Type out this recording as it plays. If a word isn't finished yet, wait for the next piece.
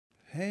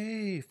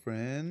Hey,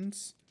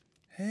 friends.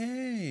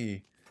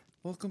 Hey,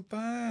 welcome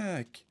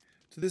back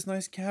to this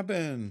nice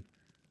cabin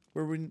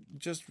where we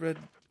just read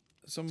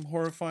some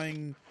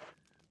horrifying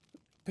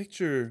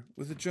picture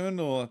with a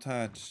journal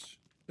attached.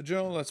 A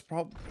journal that's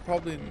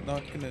probably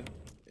not gonna.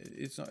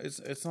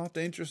 It's not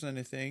dangerous or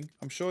anything.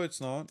 I'm sure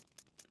it's not.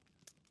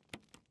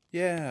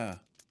 Yeah,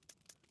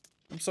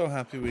 I'm so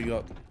happy we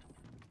got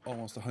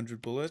almost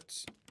 100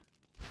 bullets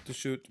to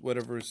shoot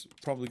whatever's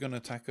probably gonna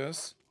attack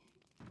us.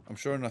 I'm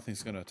sure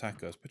nothing's going to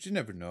attack us, but you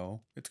never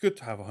know. It's good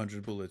to have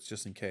 100 bullets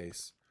just in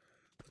case.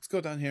 Let's go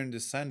down here in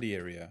this sandy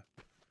area.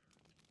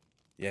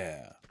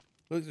 Yeah.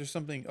 Look, there's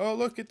something. Oh,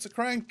 look, it's a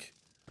crank.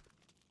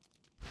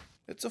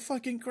 It's a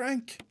fucking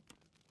crank.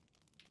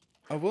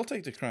 I will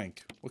take the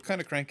crank. What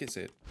kind of crank is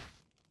it?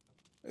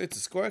 It's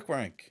a square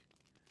crank.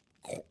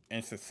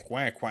 It's a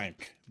square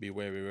crank. Be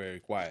very,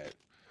 very quiet.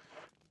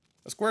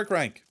 A square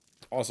crank.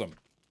 Awesome.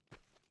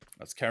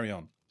 Let's carry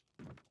on.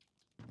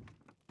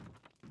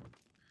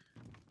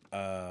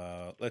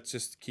 Let's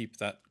just keep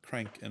that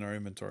crank in our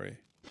inventory.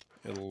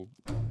 It'll...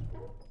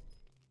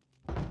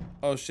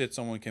 Oh shit,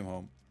 someone came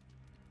home.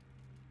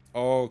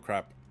 Oh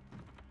crap.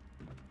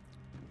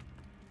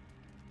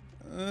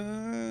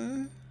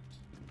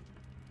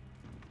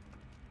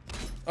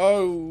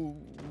 Oh,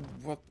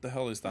 what the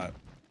hell is that?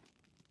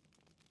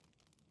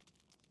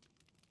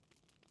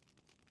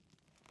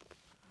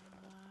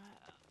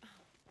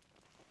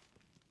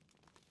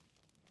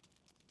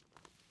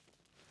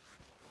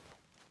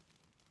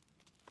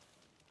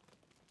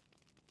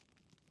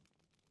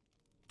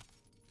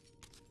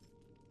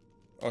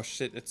 Oh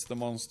shit, it's the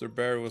monster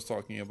Bear was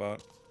talking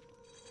about.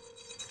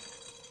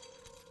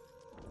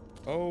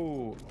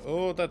 Oh,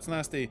 oh, that's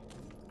nasty.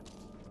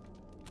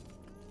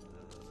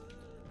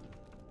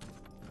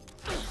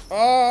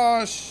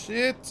 Oh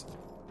shit.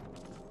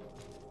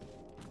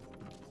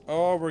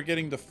 Oh, we're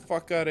getting the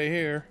fuck out of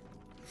here.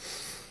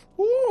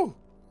 Woo.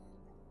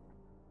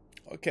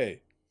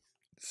 Okay.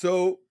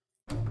 So,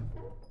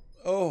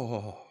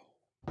 oh,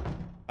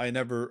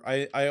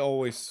 I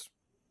always,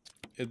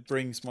 it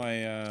brings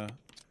my,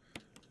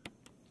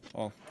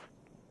 well,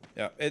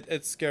 yeah,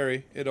 it's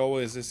scary. It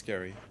always is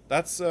scary.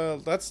 That's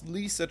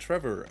Lisa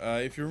Trevor.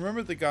 If you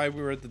remember the guy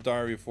we read the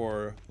diary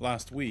for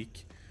last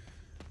week,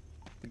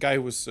 the guy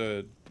who was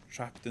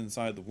trapped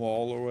inside the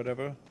wall or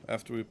whatever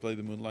after we played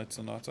the Moonlight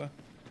Sonata.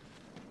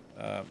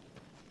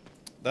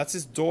 That's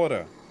his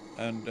daughter,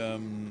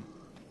 and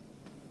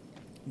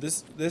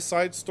this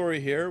side story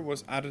here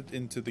was added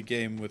into the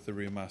game with the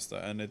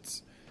remaster, and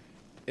it's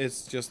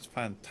just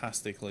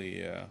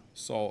fantastically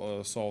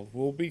solved.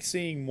 We'll be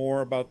seeing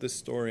more about this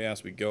story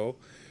as we go,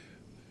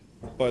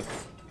 but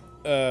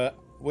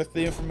with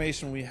the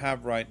information we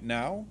have right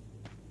now,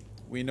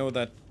 we know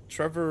that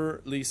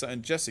Trevor, Lisa,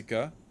 and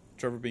Jessica,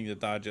 Trevor being the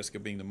dad, Jessica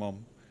being the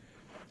mom,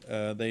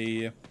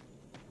 they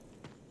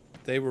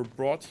were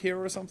brought here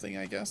or something,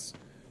 I guess,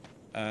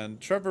 and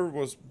Trevor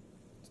was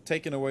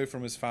taken away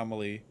from his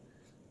family,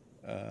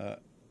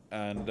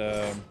 and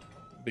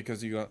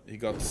because he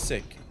got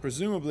sick.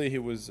 Presumably he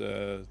was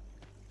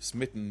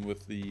smitten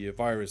with the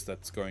virus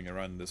that's going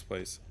around this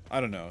place.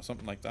 I don't know,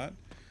 something like that.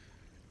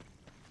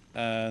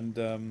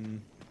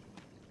 And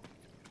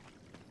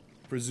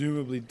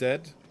presumably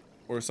dead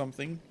or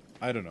something.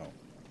 I don't know.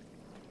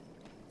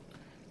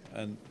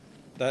 And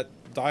that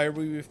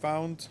diary we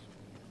found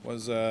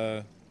was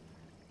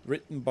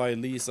written by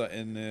Lisa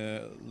in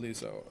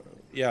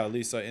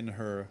Lisa in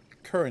her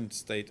current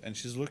state, and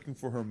she's looking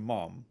for her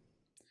mom.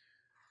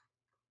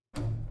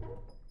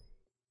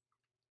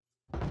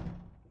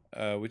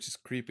 Which is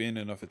creepy in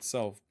and of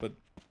itself, but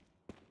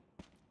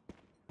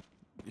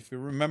if you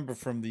remember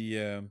from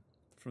the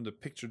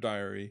picture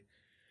diary,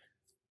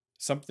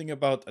 something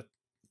about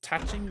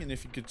attaching, and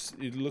if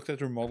you looked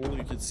at her model,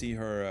 you could see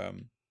her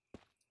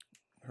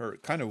her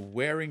kind of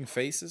wearing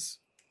faces.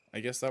 I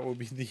guess that would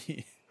be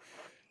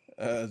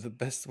the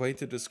best way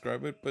to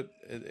describe it, but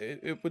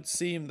it would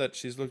seem that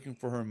she's looking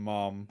for her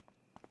mom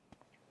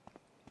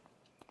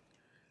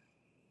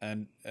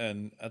and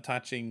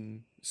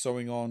attaching,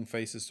 sewing on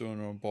faces to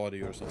her own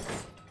body or something.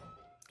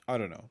 I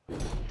don't know.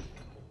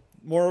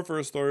 More of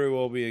her story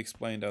will be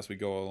explained as we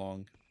go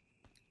along,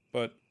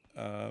 but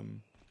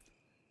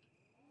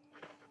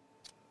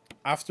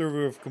after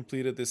we've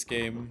completed this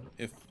game,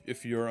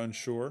 if you're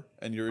unsure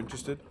and you're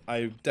interested,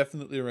 I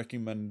definitely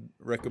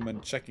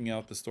recommend checking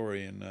out the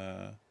story and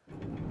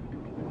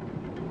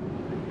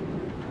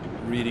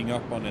reading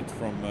up on it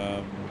from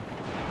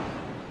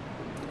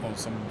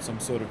some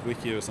sort of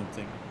wiki or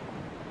something.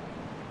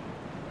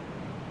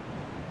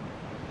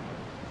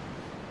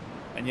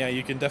 And yeah,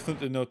 you can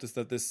definitely notice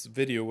that this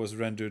video was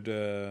rendered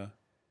in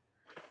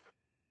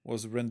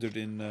was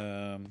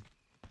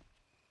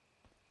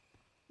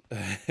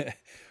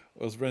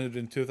rendered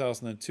in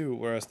 2002,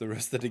 whereas the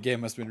rest of the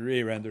game has been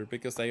re-rendered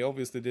because they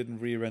obviously didn't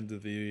re-render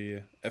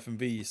the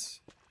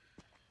FMVs.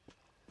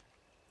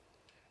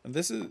 And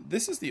this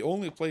is the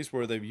only place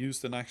where they've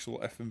used an actual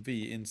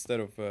FMV instead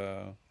of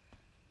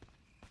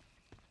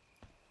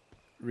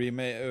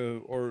remake,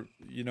 or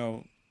you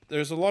know,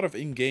 there's a lot of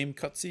in-game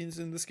cutscenes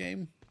in this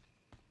game,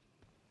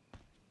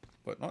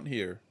 but not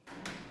here.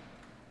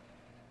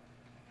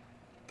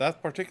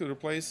 That particular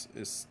place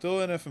is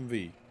still an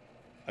FMV.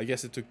 I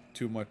guess it took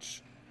too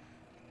much,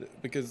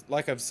 because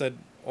like I've said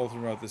all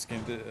throughout this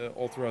game,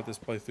 all throughout this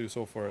playthrough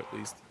so far at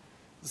least,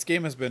 this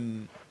game has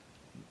been,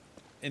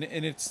 in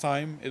its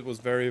time, it was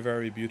very,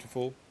 very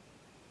beautiful.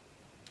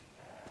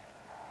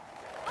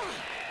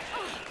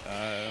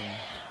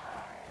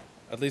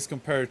 At least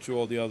compared to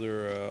all the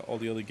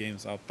other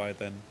games out by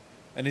then,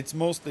 and it's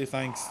mostly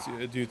thanks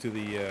to due to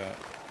the.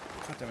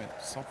 God damn it!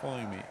 Stop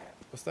following me.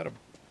 Was that a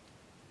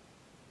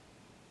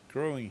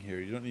growing here?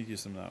 You don't need to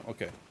use them now.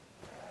 Okay.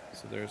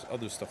 So there's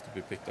other stuff to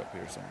be picked up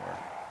here somewhere.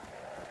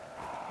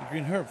 The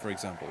green herb, for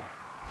example.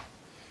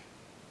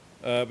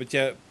 But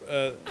yeah,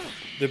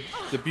 the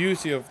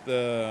beauty of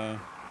the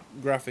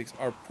graphics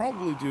are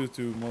probably due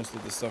to most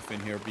of the stuff in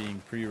here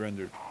being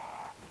pre-rendered.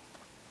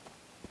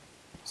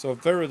 So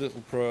very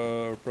little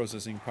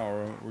processing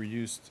power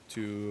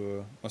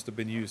must have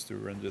been used to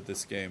render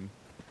this game.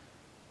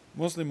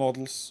 Mostly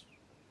models,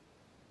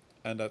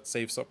 and that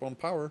saves up on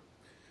power.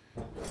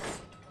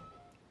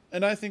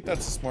 And I think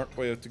that's a smart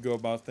way to go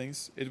about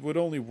things. It would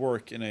only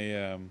work in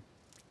a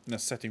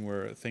setting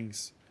where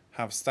things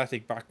have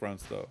static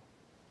backgrounds, though.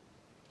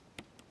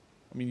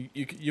 I mean,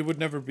 you would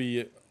never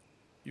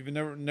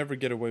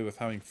get away with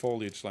having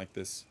foliage like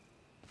this.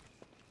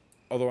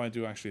 Although I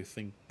do actually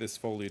think this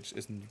foliage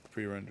isn't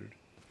pre-rendered.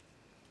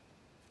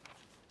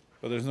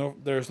 But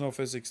there's no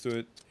physics to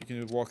it. You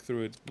can walk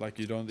through it like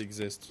you don't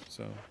exist.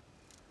 So,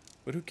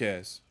 but who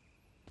cares?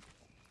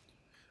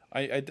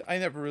 I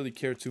never really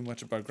cared too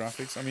much about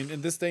graphics. I mean,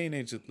 in this day and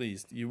age, at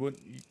least,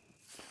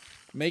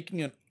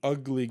 making an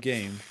ugly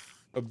game,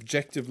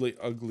 objectively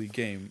ugly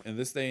game, in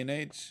this day and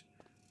age,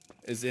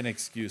 is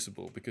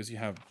inexcusable because you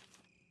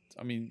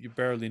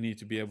barely need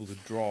to be able to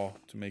draw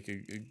to make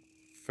a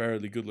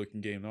fairly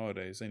good-looking game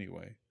nowadays,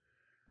 anyway.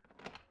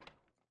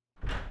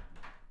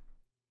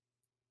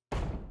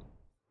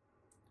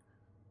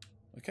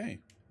 Okay,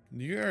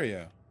 new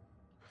area.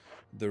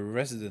 The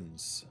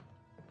residence.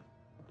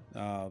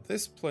 Now,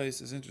 this place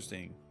is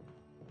interesting.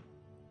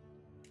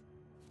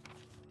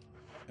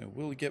 It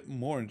will get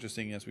more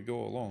interesting as we go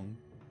along.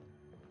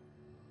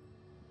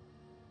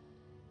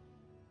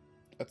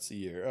 Let's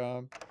see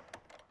here.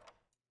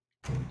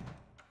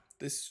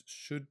 This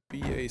should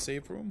be a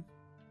save room,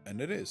 and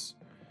it is.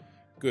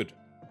 Good.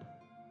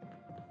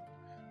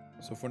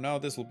 So for now,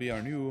 this will be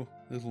our new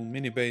little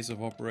mini base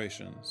of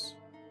operations.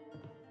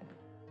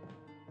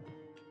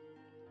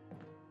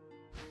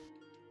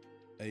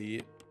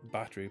 A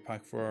battery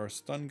pack for our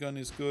stun gun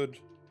is good.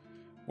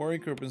 More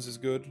ink ribbons is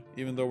good,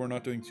 even though we're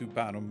not doing too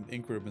bad on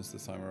ink ribbons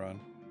this time around.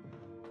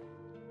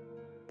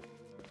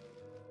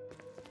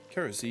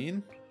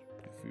 Kerosene,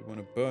 if we want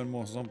to burn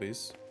more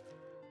zombies.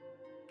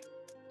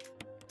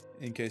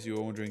 In case you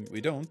were wondering, we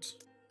don't.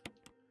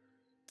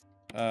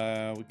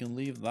 We can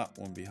leave that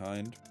one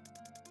behind.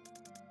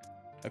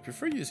 I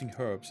prefer using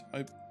herbs.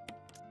 I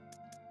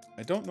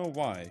don't know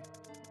why.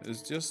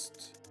 It's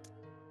just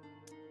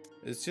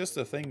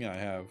a thing I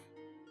have.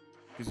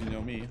 Because you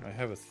know me, I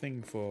have a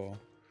thing for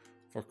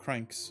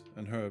cranks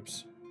and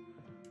herbs.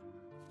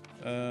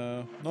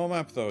 No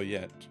map though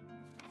yet.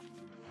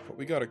 But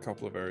we got a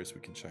couple of areas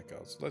we can check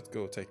out. So let's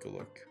go take a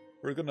look.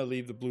 We're gonna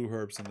leave the blue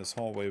herbs in this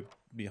hallway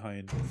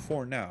behind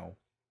for now.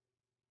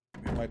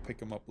 We might pick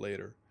them up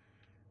later.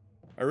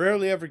 I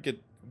rarely ever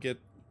get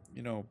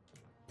you know,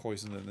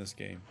 poisoned in this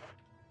game.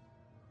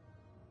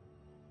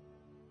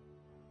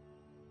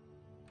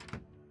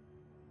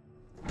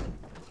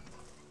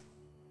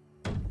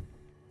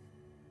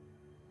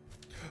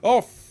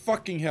 Oh,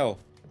 fucking hell.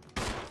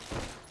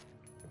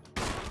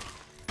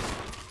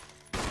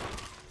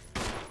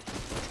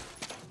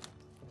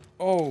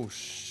 Oh,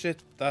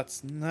 shit,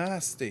 that's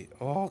nasty.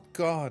 Oh,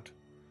 God.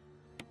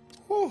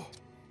 Oh.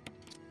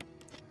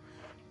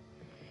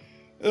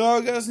 Oh,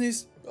 I gotta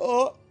sneeze.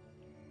 Oh.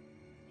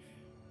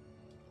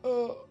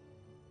 Oh.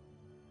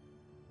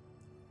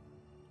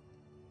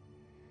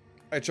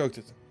 I choked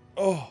it.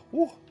 Oh.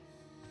 Woo.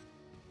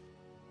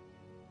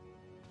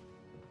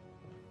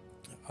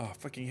 Oh, I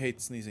fucking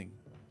hate sneezing.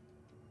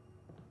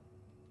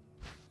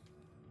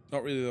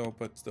 Not really though,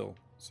 but still.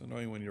 It's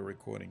annoying when you're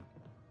recording.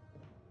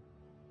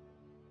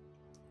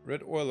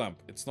 Red oil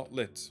lamp. It's not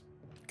lit.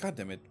 God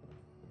damn it.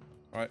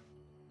 Alright.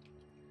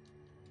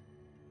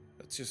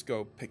 Let's just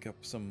go pick up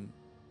some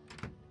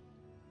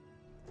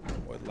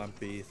oil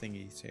lampy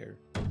thingies here.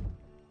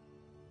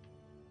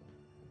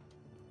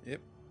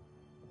 Yep.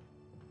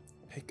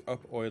 Pick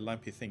up oil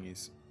lampy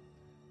thingies.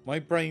 My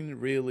brain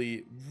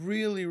really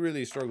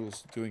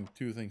struggles doing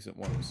two things at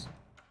once.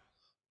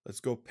 Let's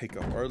go pick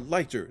up our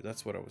lighter.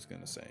 That's what I was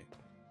gonna say.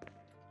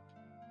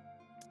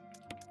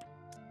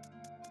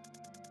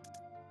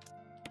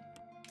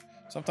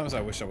 Sometimes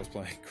I wish I was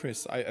playing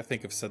Chris. I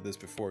think I've said this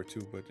before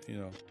too, but you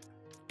know,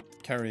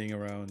 carrying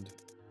around.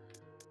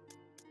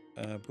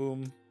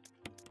 Boom.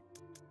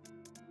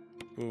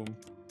 Boom.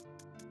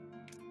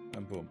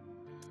 And boom.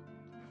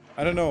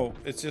 I don't know.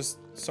 It's just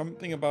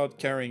something about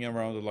carrying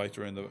around a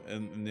lighter in the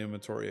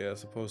inventory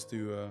as opposed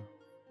to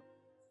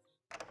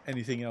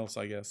anything else,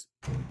 I guess.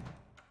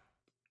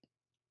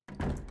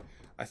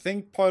 I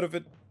think part of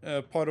it,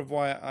 part of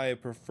why I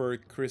prefer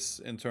Chris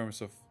in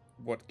terms of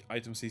what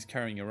items he's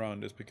carrying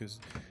around is because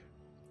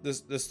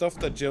the stuff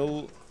that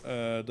Jill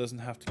doesn't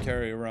have to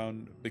carry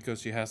around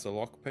because she has a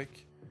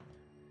lockpick.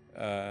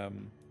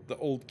 The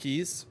old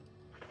keys,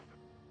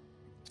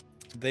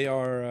 they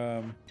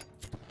are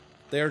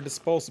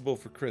disposable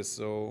for Chris.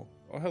 So,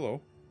 oh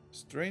hello,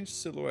 strange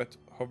silhouette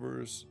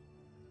hovers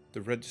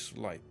the reddish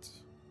light.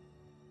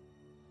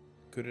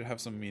 Could it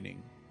have some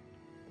meaning?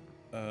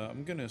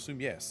 I'm gonna assume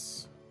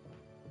yes.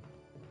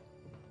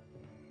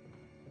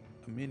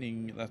 A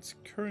meaning that's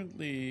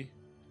currently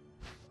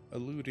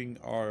eluding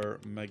our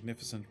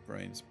magnificent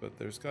brains, but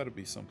there's got to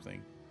be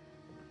something.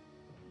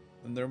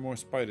 And there are more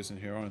spiders in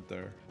here, aren't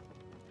there?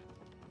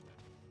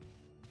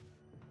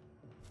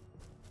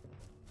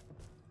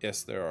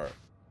 Yes, there are.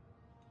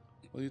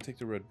 Will you take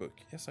the red book?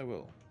 Yes, I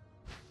will.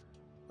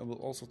 I will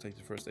also take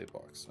the first aid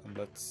box. And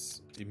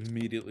let's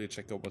immediately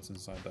check out what's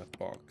inside that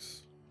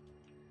box.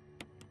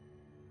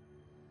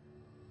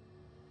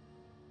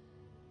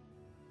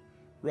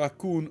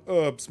 Racoon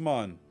herbs,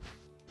 man.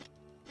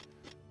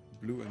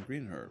 Blue and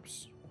green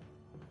herbs.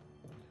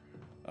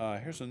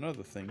 Here's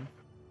another thing.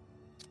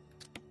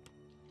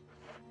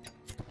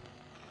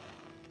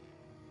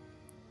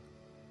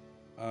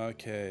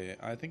 Okay,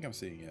 I think I'm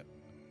seeing it.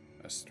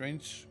 A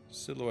strange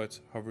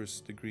silhouette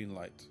hovers the green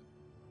light.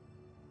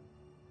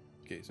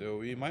 Okay, so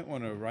we might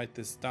want to write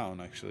this down,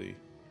 actually.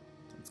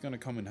 It's gonna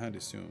come in handy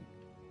soon.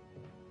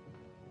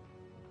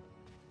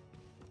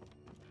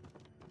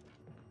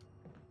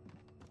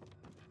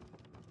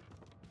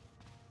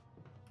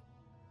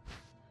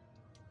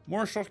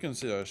 More shotgun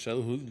shotgun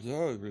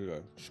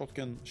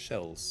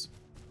shells.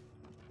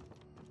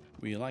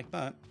 We like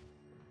that.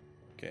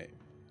 Okay,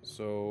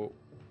 so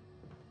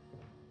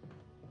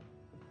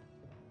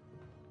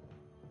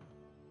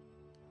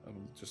I'll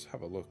just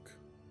have a look.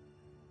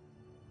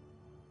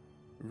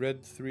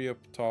 Red 3 up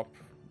top,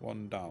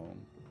 1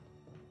 down.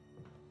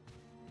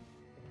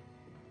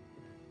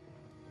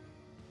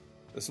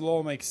 This will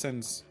all make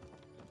sense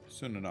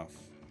soon enough.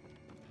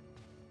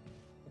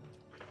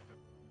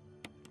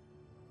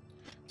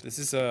 This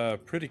is a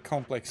pretty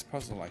complex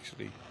puzzle,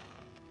 actually.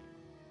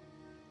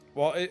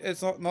 Well,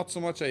 it's not so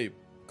much a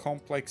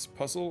complex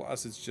puzzle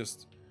as it's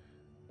just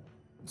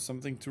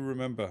something to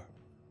remember.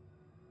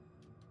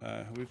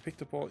 Have we picked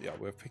up all? Yeah,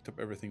 we've picked up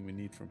everything we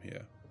need from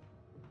here.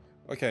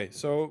 Okay,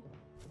 so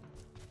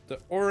the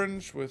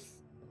orange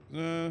with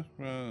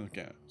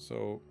okay,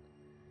 so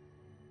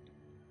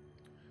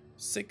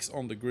 6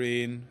 on the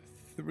green,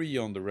 3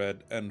 on the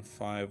red, and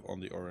 5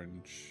 on the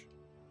orange.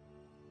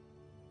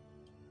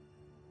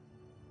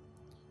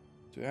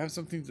 Do I have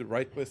something to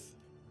write with?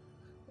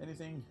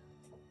 Anything?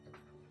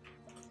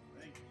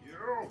 Thank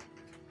you.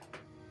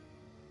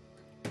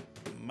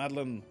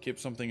 Madeline, keep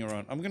something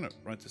around. I'm gonna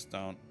write this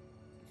down.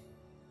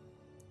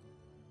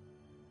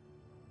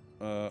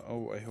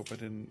 Oh, I hope I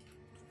didn't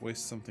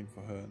waste something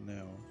for her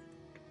now.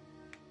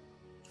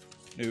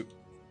 Nope,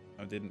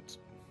 I didn't.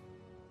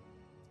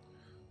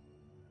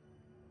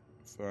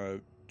 5.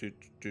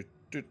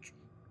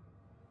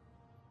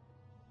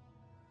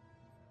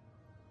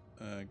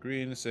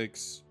 Green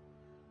 6.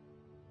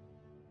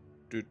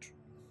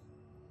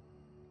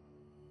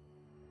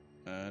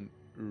 And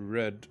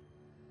red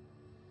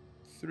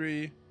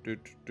 3.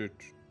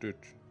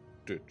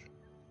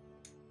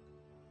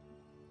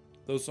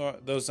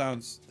 Those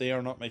sounds, they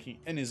are not making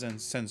any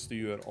sense to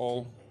you at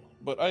all,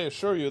 but I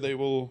assure you they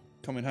will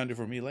come in handy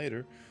for me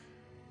later.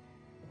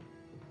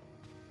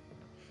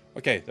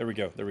 Okay, there we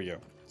go, there we go.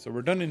 So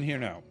we're done in here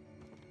now.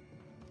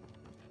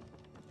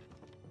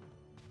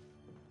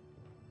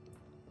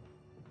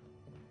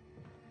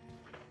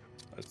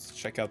 Let's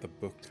check out the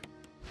book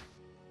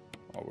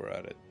while we're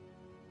at it.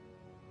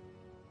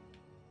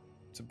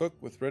 It's a book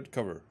with red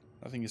cover.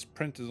 Nothing is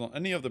printed on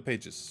any of the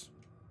pages.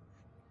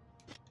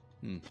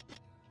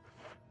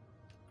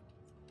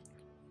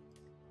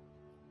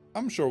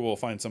 I'm sure we'll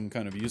find some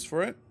kind of use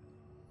for it.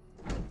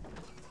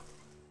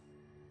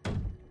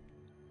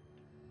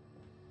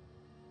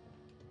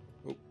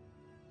 Oh.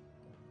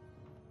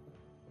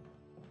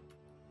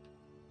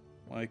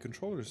 My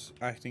controller's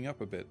acting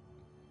up a bit.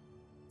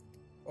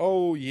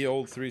 Oh, ye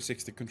old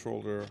 360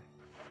 controller.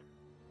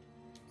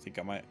 I think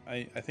I might.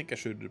 I think I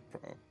should.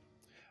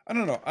 I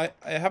don't know. I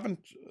haven't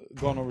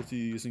gone over to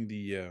using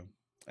the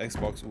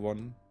Xbox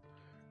One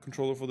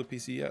controller for the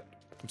PC yet.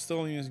 I'm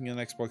still using an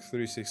Xbox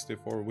 360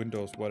 for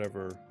Windows,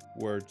 whatever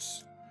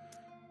words.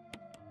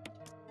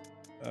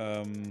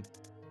 And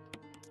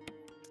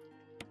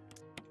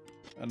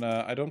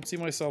I don't see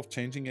myself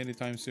changing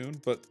anytime soon.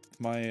 But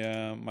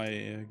my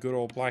my good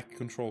old black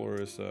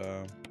controller is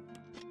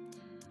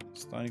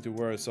starting to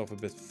wear itself a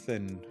bit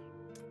thin.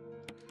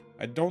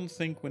 I don't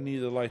think we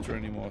need a lighter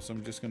anymore, so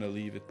I'm just gonna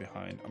leave it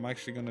behind. I'm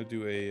actually gonna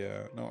do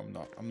a no, I'm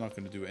not. I'm not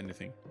gonna do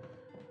anything.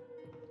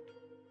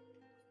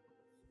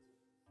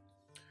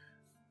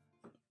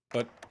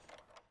 But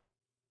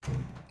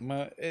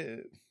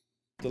The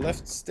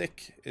left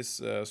stick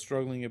is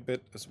struggling a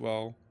bit as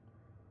well.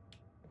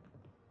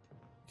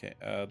 Okay,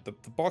 the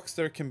box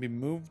there can be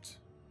moved.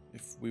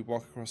 If we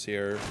walk across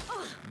here,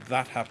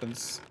 that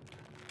happens.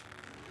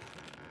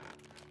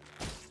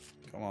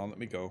 Come on, let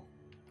me go.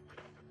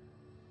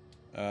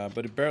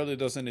 But it barely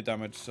does any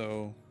damage,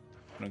 so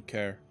I don't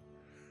care.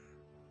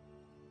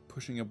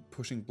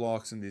 Pushing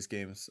blocks in these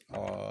games,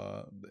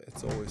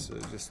 it's always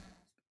just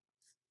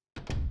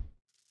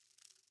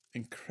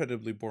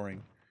incredibly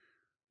boring.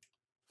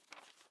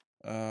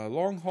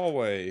 Long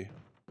hallway,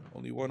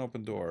 only one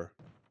open door.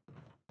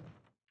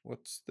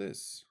 What's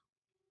this?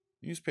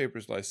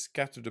 Newspapers lie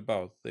scattered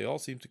about. They all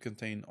seem to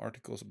contain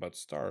articles about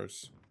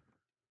stars.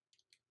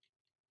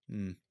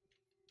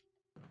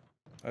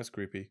 That's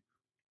creepy.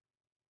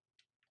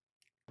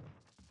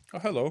 Oh,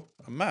 hello,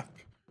 a map.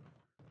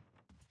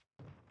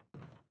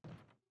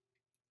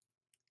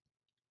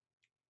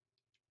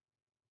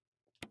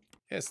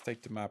 Yes,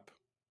 take the map.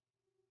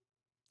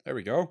 There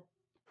we go.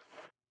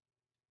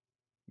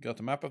 Got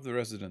the map of the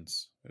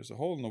residence. There's a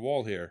hole in the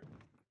wall here.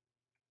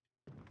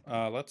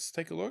 Let's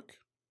take a look.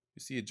 You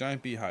see a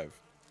giant beehive.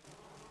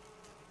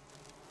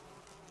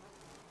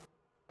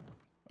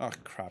 Oh,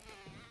 crap.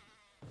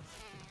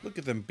 Look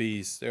at them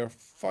bees. They're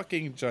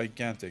fucking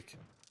gigantic.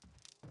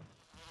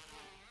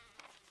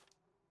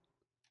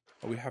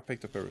 Oh, we have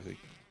picked up everything.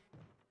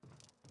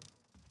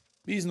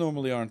 Bees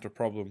normally aren't a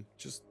problem.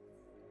 Just...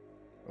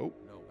 Oh.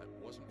 No, that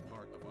wasn't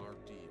part of our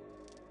deal.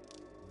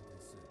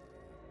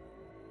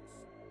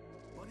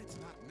 But it's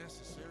not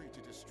necessary to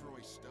destroy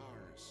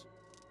stars.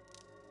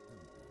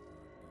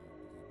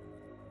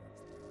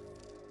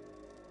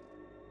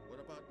 What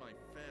about my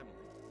family?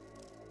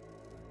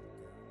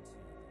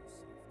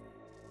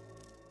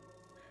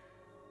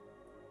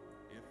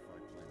 If I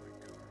play my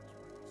cards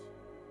right.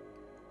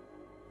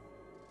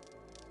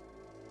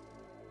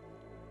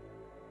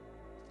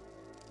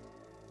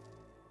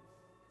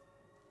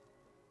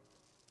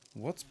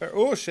 What's Barry?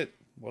 Oh shit!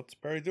 What's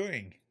Barry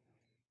doing?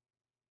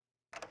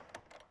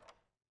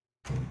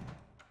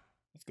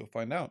 Let's go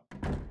find out.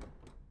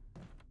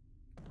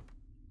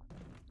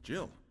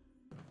 Jill.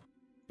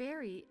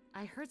 Barry,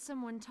 I heard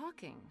someone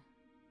talking.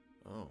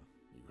 Oh,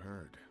 you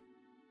heard.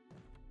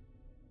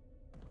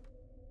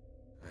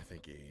 I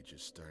think age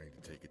is starting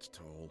to take its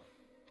toll.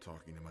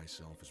 Talking to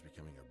myself is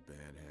becoming a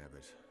bad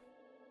habit.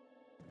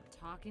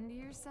 Talking to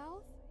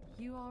yourself?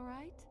 You all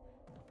right?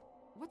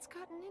 What's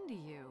gotten into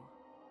you?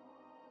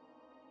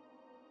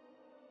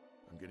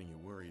 I'm getting you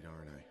worried,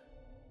 aren't I?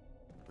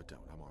 But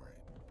don't, I'm alright.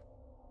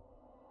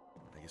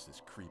 I guess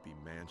this creepy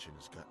mansion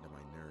has gotten to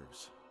my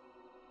nerves.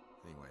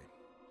 Anyway,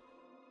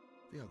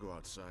 I think I'll go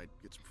outside,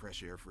 get some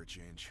fresh air for a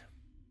change.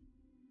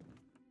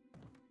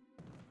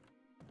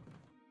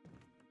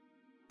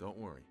 Don't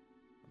worry,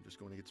 I'm just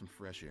going to get some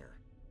fresh air.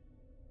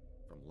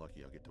 If I'm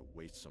lucky, I'll get to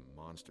waste some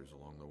monsters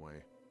along the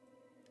way.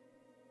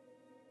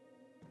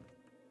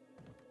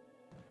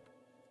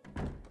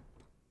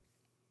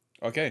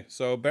 Okay,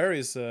 so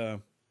Barry's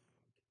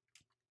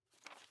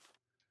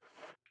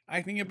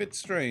acting a bit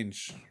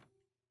strange.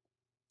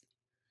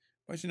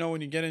 But you know,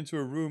 when you get into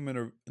a room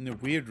in a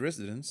weird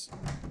residence,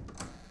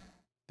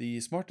 the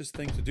smartest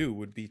thing to do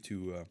would be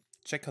to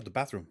check out the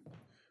bathroom.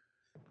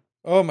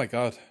 Oh my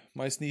god,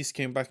 my sneeze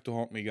came back to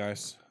haunt me,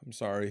 guys. I'm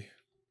sorry.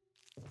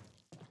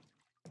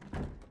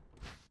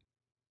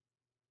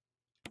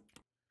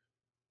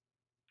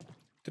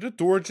 Did the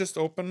door just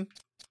open?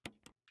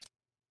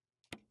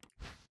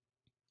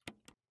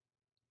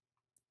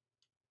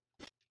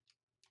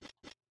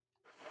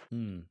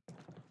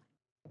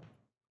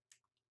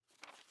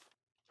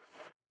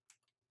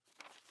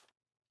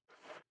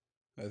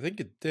 I think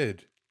it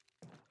did.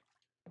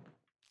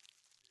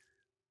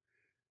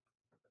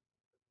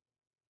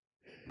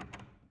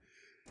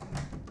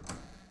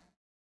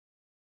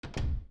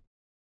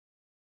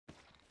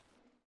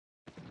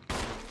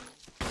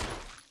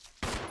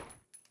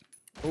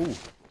 Oh.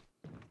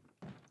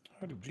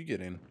 How did you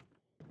get in?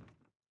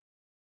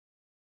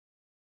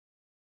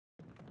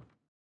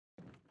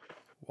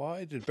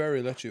 Why did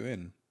Barry let you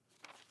in?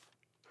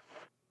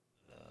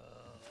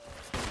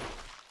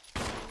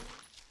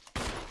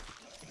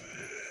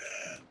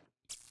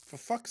 For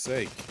fuck's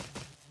sake.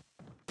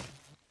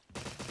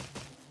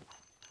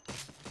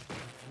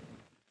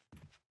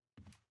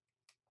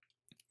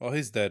 Oh,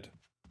 he's dead.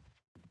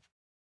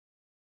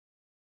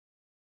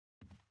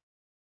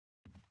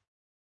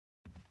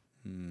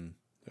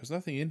 There's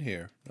nothing in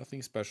here.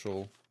 Nothing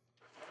special.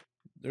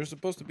 There's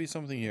supposed to be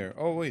something here.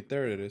 Oh, wait,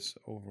 there it is.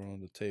 Over on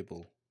the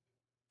table.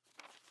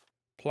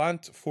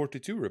 Plant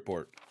 42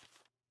 report.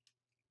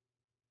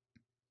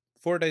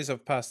 4 days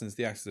have passed since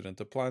the accident.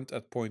 The plant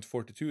at point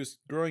 42 is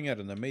growing at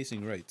an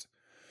amazing rate.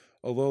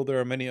 Although there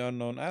are many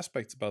unknown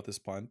aspects about this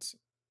plant,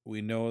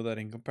 we know that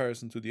in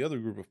comparison to the other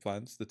group of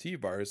plants, the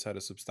T-virus had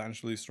a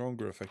substantially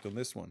stronger effect on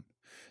this one.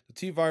 The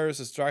T-virus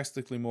has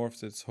drastically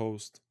morphed its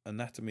host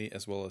anatomy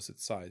as well as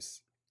its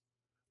size.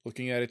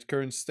 Looking at its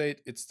current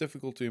state, it's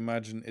difficult to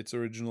imagine its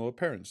original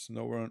appearance.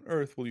 Nowhere on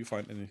Earth will you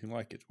find anything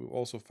like it. We've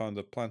also found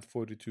that Plant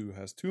 42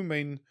 has two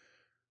main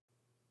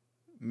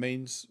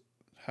main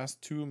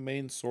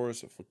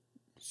sources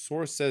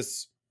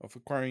of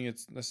acquiring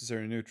its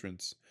necessary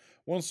nutrients.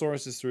 One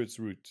source is through its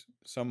root.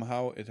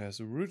 Somehow it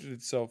has rooted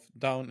itself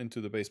down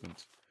into the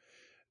basement.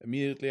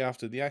 Immediately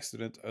after the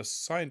accident, a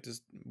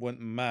scientist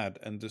went mad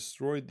and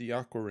destroyed the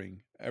aqua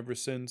ring. Ever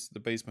since, the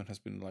basement has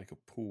been like a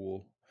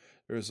pool.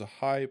 There is a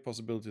high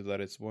possibility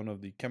that it's one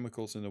of the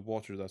chemicals in the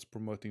water that's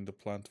promoting the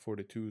plant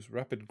 42's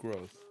rapid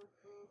growth.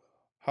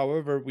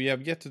 However, we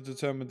have yet to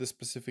determine the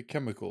specific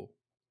chemical.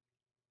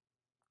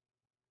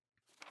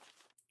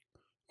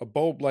 A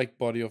bulb-like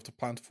body of the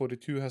plant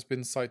 42 has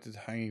been sighted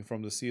hanging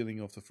from the ceiling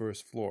of the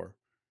first floor.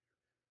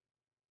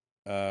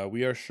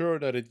 We are sure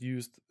that it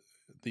used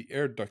the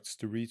air ducts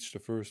to reach the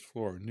first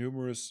floor.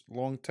 Numerous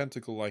long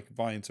tentacle-like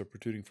vines are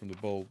protruding from the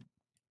bulb.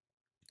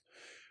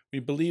 We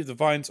believe the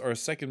vines are a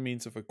second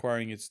means of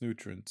acquiring its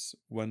nutrients.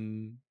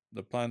 When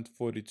the plant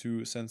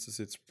 42 senses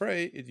its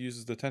prey, it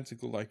uses the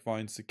tentacle-like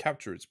vines to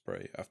capture its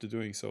prey. After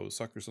doing so,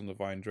 suckers on the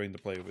vine drain the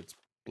prey of its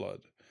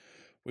blood.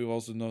 We've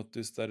also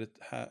noticed that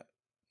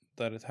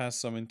it has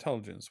some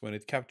intelligence. When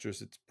it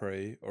captures its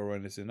prey, or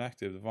when it's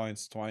inactive, the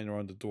vines twine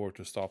around the door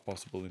to stop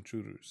possible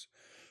intruders.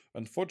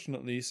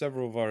 Unfortunately,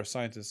 several of our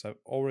scientists have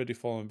already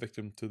fallen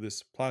victim to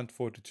this plant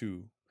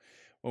 42.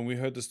 When we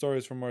heard the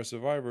stories from our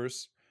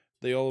survivors,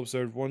 they all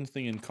observed one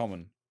thing in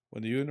common.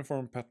 When the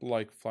uniform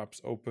petal-like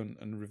flaps open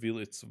and reveal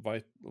its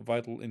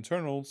vital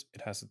internals, it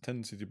has a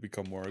tendency to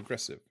become more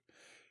aggressive.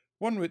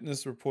 One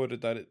witness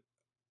reported that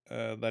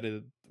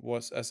it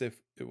was as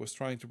if it was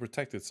trying to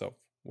protect itself.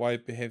 Why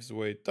it behaves the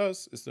way it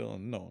does is still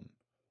unknown.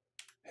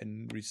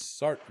 Henry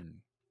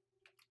Sarton.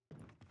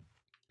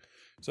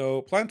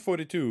 So, Plant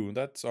 42,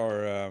 that's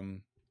our,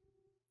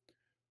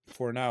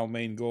 for now,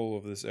 main goal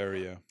of this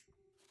area.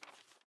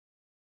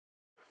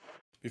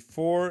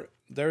 Before,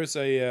 there's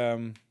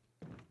a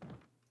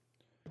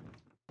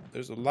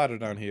ladder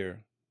down here.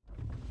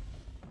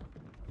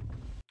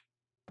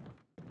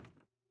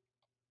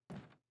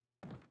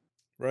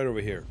 Right over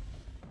here.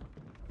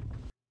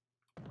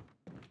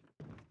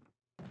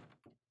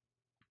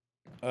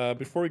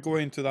 Before we go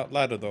into that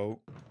ladder, though,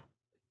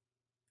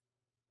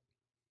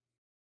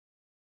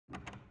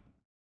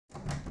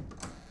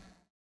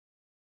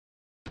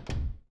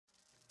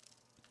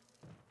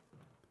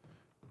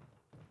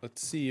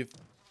 let's see if...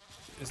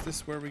 Is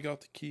this where we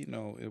got the key?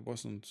 No, it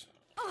wasn't.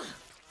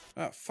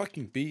 Ah,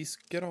 fucking bees,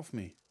 get off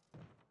me.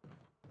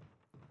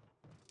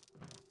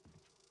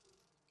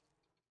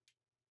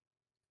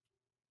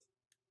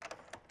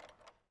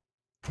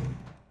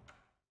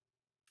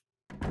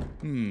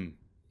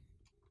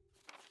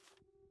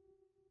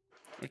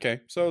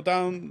 Okay, so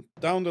down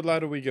the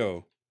ladder we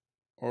go.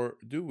 Or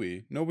do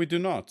we? No, we do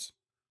not.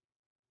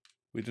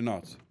 We do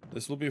not.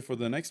 This will be for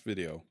the next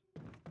video.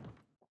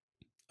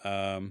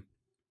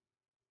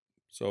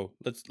 So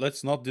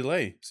let's not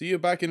delay. See you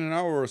back in an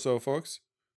hour or so, folks.